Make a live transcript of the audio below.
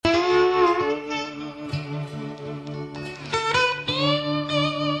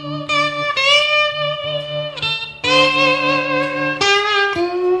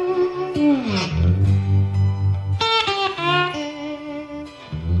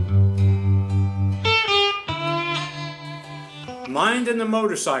Mind and the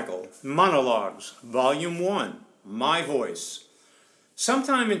Motorcycle, Monologues, Volume 1, My Voice.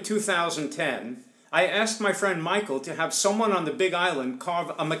 Sometime in 2010, I asked my friend Michael to have someone on the Big Island carve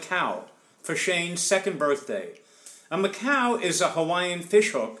a Macau for Shane's second birthday. A Macau is a Hawaiian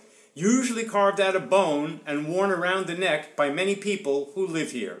fishhook, usually carved out of bone and worn around the neck by many people who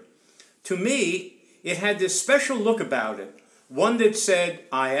live here. To me, it had this special look about it, one that said,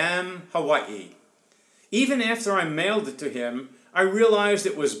 "I am Hawaii." Even after I mailed it to him, I realized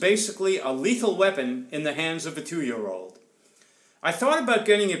it was basically a lethal weapon in the hands of a 2-year-old. I thought about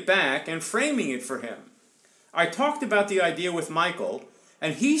getting it back and framing it for him. I talked about the idea with Michael,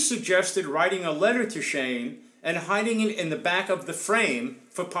 and he suggested writing a letter to Shane and hiding it in the back of the frame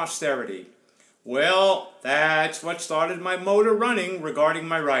for posterity. Well, that's what started my motor running regarding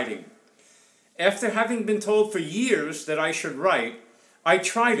my writing. After having been told for years that I should write, I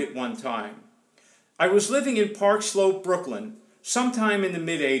tried it one time. I was living in Park Slope, Brooklyn, sometime in the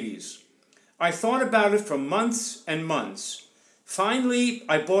mid-'80s. I thought about it for months and months. Finally,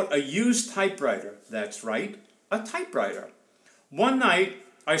 I bought a used typewriter. That's right, a typewriter. One night,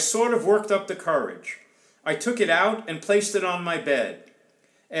 I sort of worked up the courage. I took it out and placed it on my bed.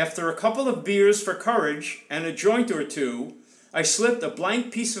 After a couple of beers for courage and a joint or two, I slipped a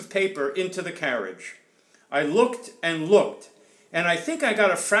blank piece of paper into the carriage. I looked and looked, and I think I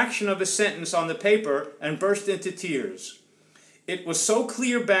got a fraction of a sentence on the paper and burst into tears. It was so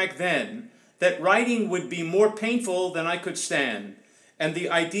clear back then that writing would be more painful than I could stand, and the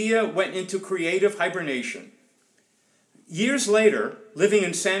idea went into creative hibernation. Years later, living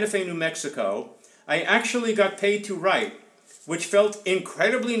in Santa Fe, New Mexico, I actually got paid to write, which felt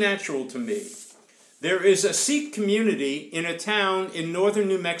incredibly natural to me. There is a Sikh community in a town in northern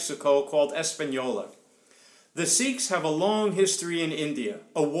New Mexico called Espanola. The Sikhs have a long history in India,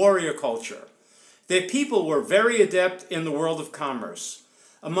 a warrior culture. Their people were very adept in the world of commerce.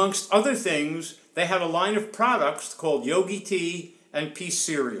 Amongst other things, they had a line of products called yogi tea and peace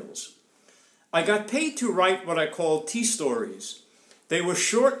cereals. I got paid to write what I called tea stories. They were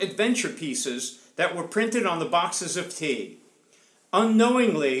short adventure pieces that were printed on the boxes of tea.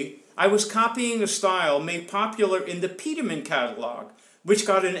 Unknowingly, I was copying a style made popular in the Peterman catalog, which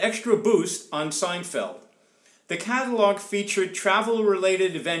got an extra boost on Seinfeld. The catalog featured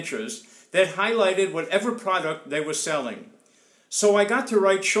travel-related adventures that highlighted whatever product they were selling. So I got to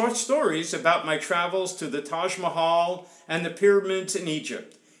write short stories about my travels to the Taj Mahal and the pyramids in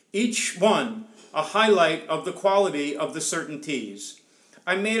Egypt, each one a highlight of the quality of the certain teas.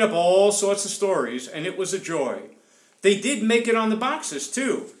 I made up all sorts of stories, and it was a joy. They did make it on the boxes,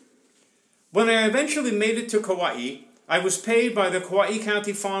 too. When I eventually made it to Kauai, I was paid by the Kauai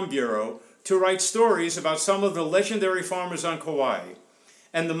County Farm Bureau to write stories about some of the legendary farmers on Kauai,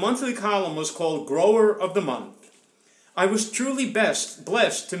 and the monthly column was called Grower of the Month. I was truly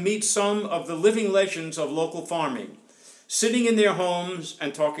blessed to meet some of the living legends of local farming, sitting in their homes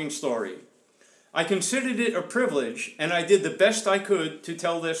and talking story. I considered it a privilege, and I did the best I could to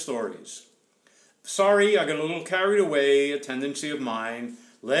tell their stories. Sorry, I got a little carried away, a tendency of mine.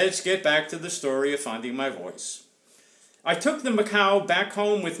 Let's get back to the story of finding my voice. I took the Macau back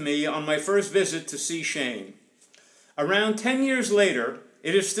home with me on my first visit to see Shane. Around 10 years later,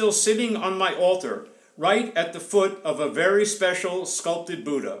 it is still sitting on my altar, right at the foot of a very special sculpted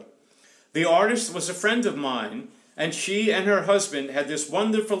Buddha. The artist was a friend of mine, and she and her husband had this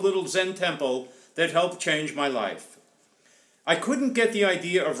wonderful little Zen temple that helped change my life. I couldn't get the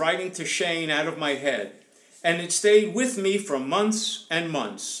idea of writing to Shane out of my head, and it stayed with me for months and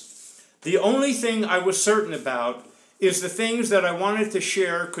months. The only thing I was certain about is the things that I wanted to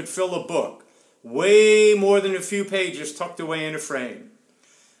share could fill a book, way more than a few pages tucked away in a frame.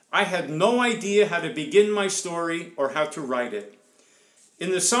 I had no idea how to begin my story or how to write it.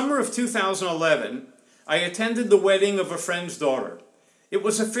 In the summer of 2011, I attended the wedding of a friend's daughter. It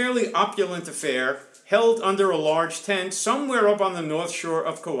was a fairly opulent affair, held under a large tent somewhere up on the north shore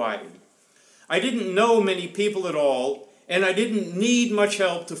of Kauai. I didn't know many people at all, and I didn't need much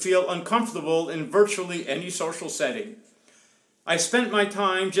help to feel uncomfortable in virtually any social setting. I spent my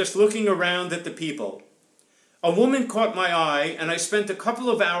time just looking around at the people. A woman caught my eye, and I spent a couple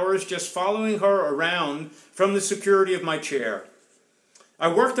of hours just following her around from the security of my chair. I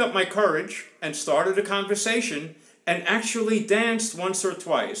worked up my courage and started a conversation and actually danced once or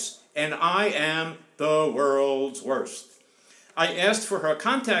twice, and I am the world's worst. I asked for her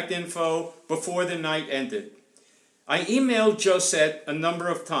contact info before the night ended. I emailed Josette a number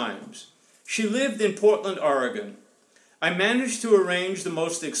of times. She lived in Portland, Oregon. I managed to arrange the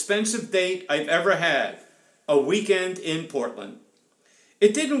most expensive date I've ever had, a weekend in Portland.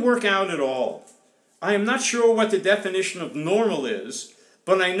 It didn't work out at all. I am not sure what the definition of normal is,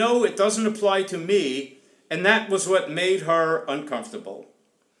 but I know it doesn't apply to me, and that was what made her uncomfortable.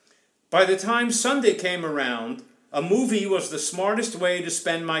 By the time Sunday came around, a movie was the smartest way to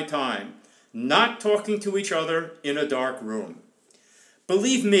spend my time, not talking to each other in a dark room.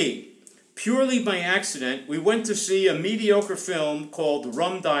 Believe me, purely by accident, we went to see a mediocre film called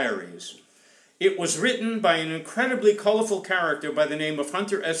Rum Diaries. It was written by an incredibly colorful character by the name of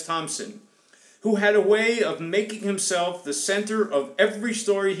Hunter S. Thompson, who had a way of making himself the center of every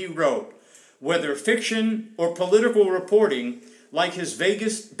story he wrote, whether fiction or political reporting, like his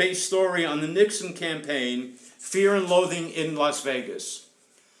Vegas-based story on the Nixon campaign, Fear and Loathing in Las Vegas.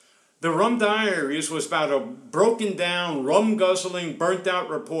 The Rum Diaries was about a broken-down, rum-guzzling, burnt-out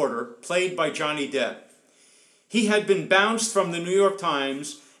reporter played by Johnny Depp. He had been bounced from the New York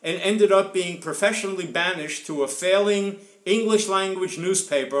Times and ended up being professionally banished to a failing English-language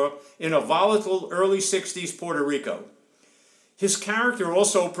newspaper in a volatile early 60s Puerto Rico. His character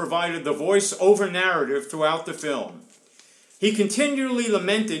also provided the voice-over narrative throughout the film. He continually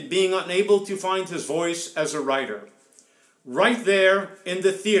lamented being unable to find his voice as a writer. Right there in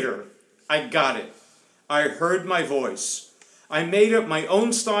the theater, I got it. I heard my voice. I made up my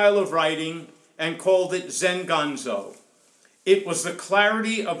own style of writing and called it Zen Gonzo. It was the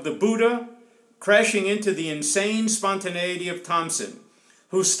clarity of the Buddha crashing into the insane spontaneity of Thompson,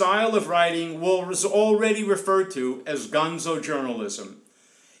 whose style of writing was already referred to as gonzo journalism.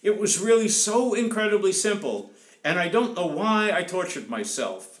 It was really so incredibly simple, and I don't know why I tortured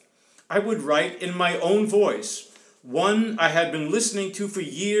myself. I would write in my own voice, one I had been listening to for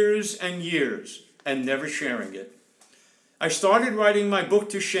years and years, and never sharing it. I started writing my book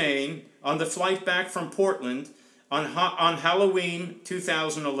to Shane on the flight back from Portland on Halloween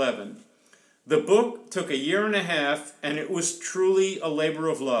 2011. The book took 1.5 years, and it was truly a labor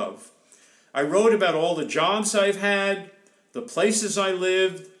of love. I wrote about all the jobs I've had, the places I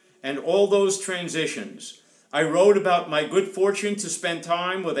lived, and all those transitions. I wrote about my good fortune to spend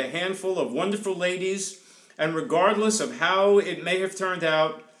time with a handful of wonderful ladies, and regardless of how it may have turned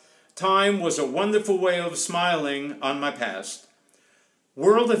out, time was a wonderful way of smiling on my past.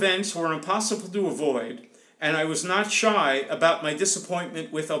 World events were impossible to avoid, and I was not shy about my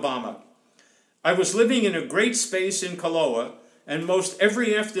disappointment with Obama. I was living in a great space in Kaloa, and most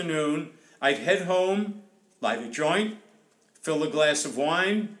every afternoon I'd head home, light a joint, fill a glass of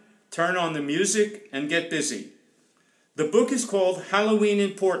wine, turn on the music, and get busy. The book is called Halloween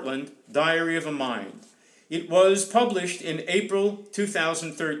in Portland, Diary of a Mind. It was published in April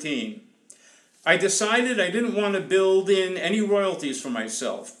 2013. I decided I didn't want to build in any royalties for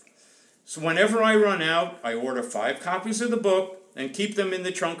myself. So whenever I run out, I order 5 copies of the book and keep them in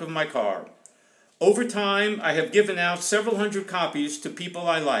the trunk of my car. Over time, I have given out several hundred copies to people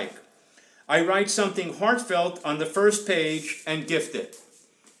I like. I write something heartfelt on the first page and gift it.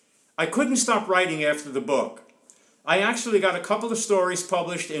 I couldn't stop writing after the book. I actually got a couple of stories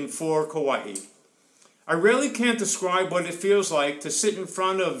published in 4 Kauai. I really can't describe what it feels like to sit in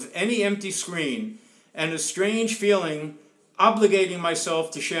front of any empty screen and a strange feeling obligating myself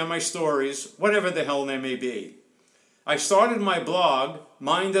to share my stories, whatever the hell they may be. I started my blog,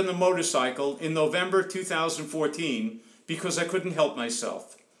 Mind on the Motorcycle, in November 2014 because I couldn't help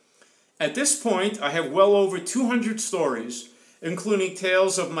myself. At this point, I have well over 200 stories, including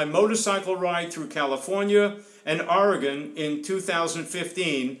tales of my motorcycle ride through California and Oregon in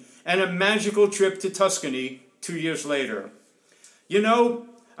 2015, and a magical trip to Tuscany 2 years later. You know,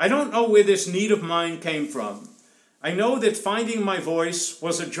 I don't know where this need of mine came from. I know that finding my voice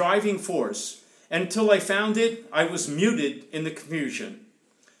was a driving force. Until I found it, I was muted in the confusion.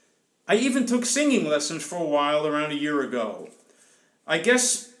 I even took singing lessons for a while around 1 year ago. I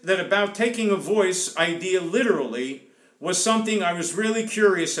guess that about taking a voice idea literally was something I was really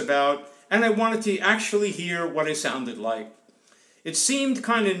curious about, and I wanted to actually hear what I sounded like. It seemed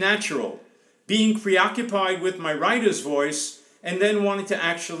kind of natural, being preoccupied with my writer's voice and then wanting to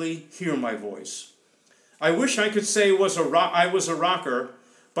actually hear my voice. I wish I could say I was a rocker,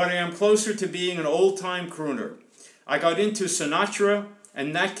 but I am closer to being an old-time crooner. I got into Sinatra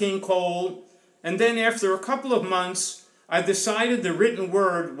and Nat King Cole, and then after a couple of months, I decided the written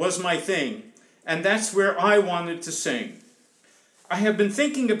word was my thing, and that's where I wanted to sing. I have been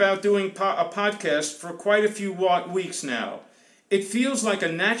thinking about doing a podcast for quite a few weeks now. It feels like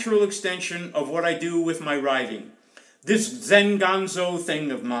a natural extension of what I do with my writing, this Zen Gonzo thing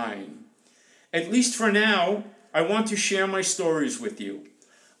of mine. At least for now, I want to share my stories with you.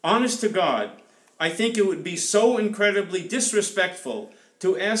 Honest to God, I think it would be so incredibly disrespectful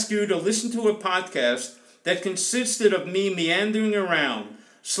to ask you to listen to a podcast that consisted of me meandering around,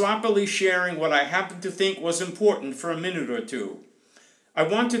 sloppily sharing what I happened to think was important for a minute or two. I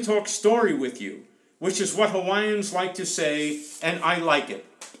want to talk story with you, which is what Hawaiians like to say, and I like it.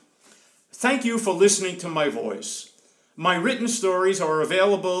 Thank you for listening to my voice. My written stories are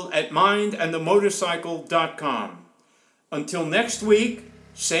available at mindandthemotorcycle.com. Until next week,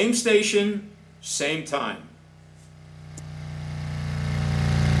 same station, same time.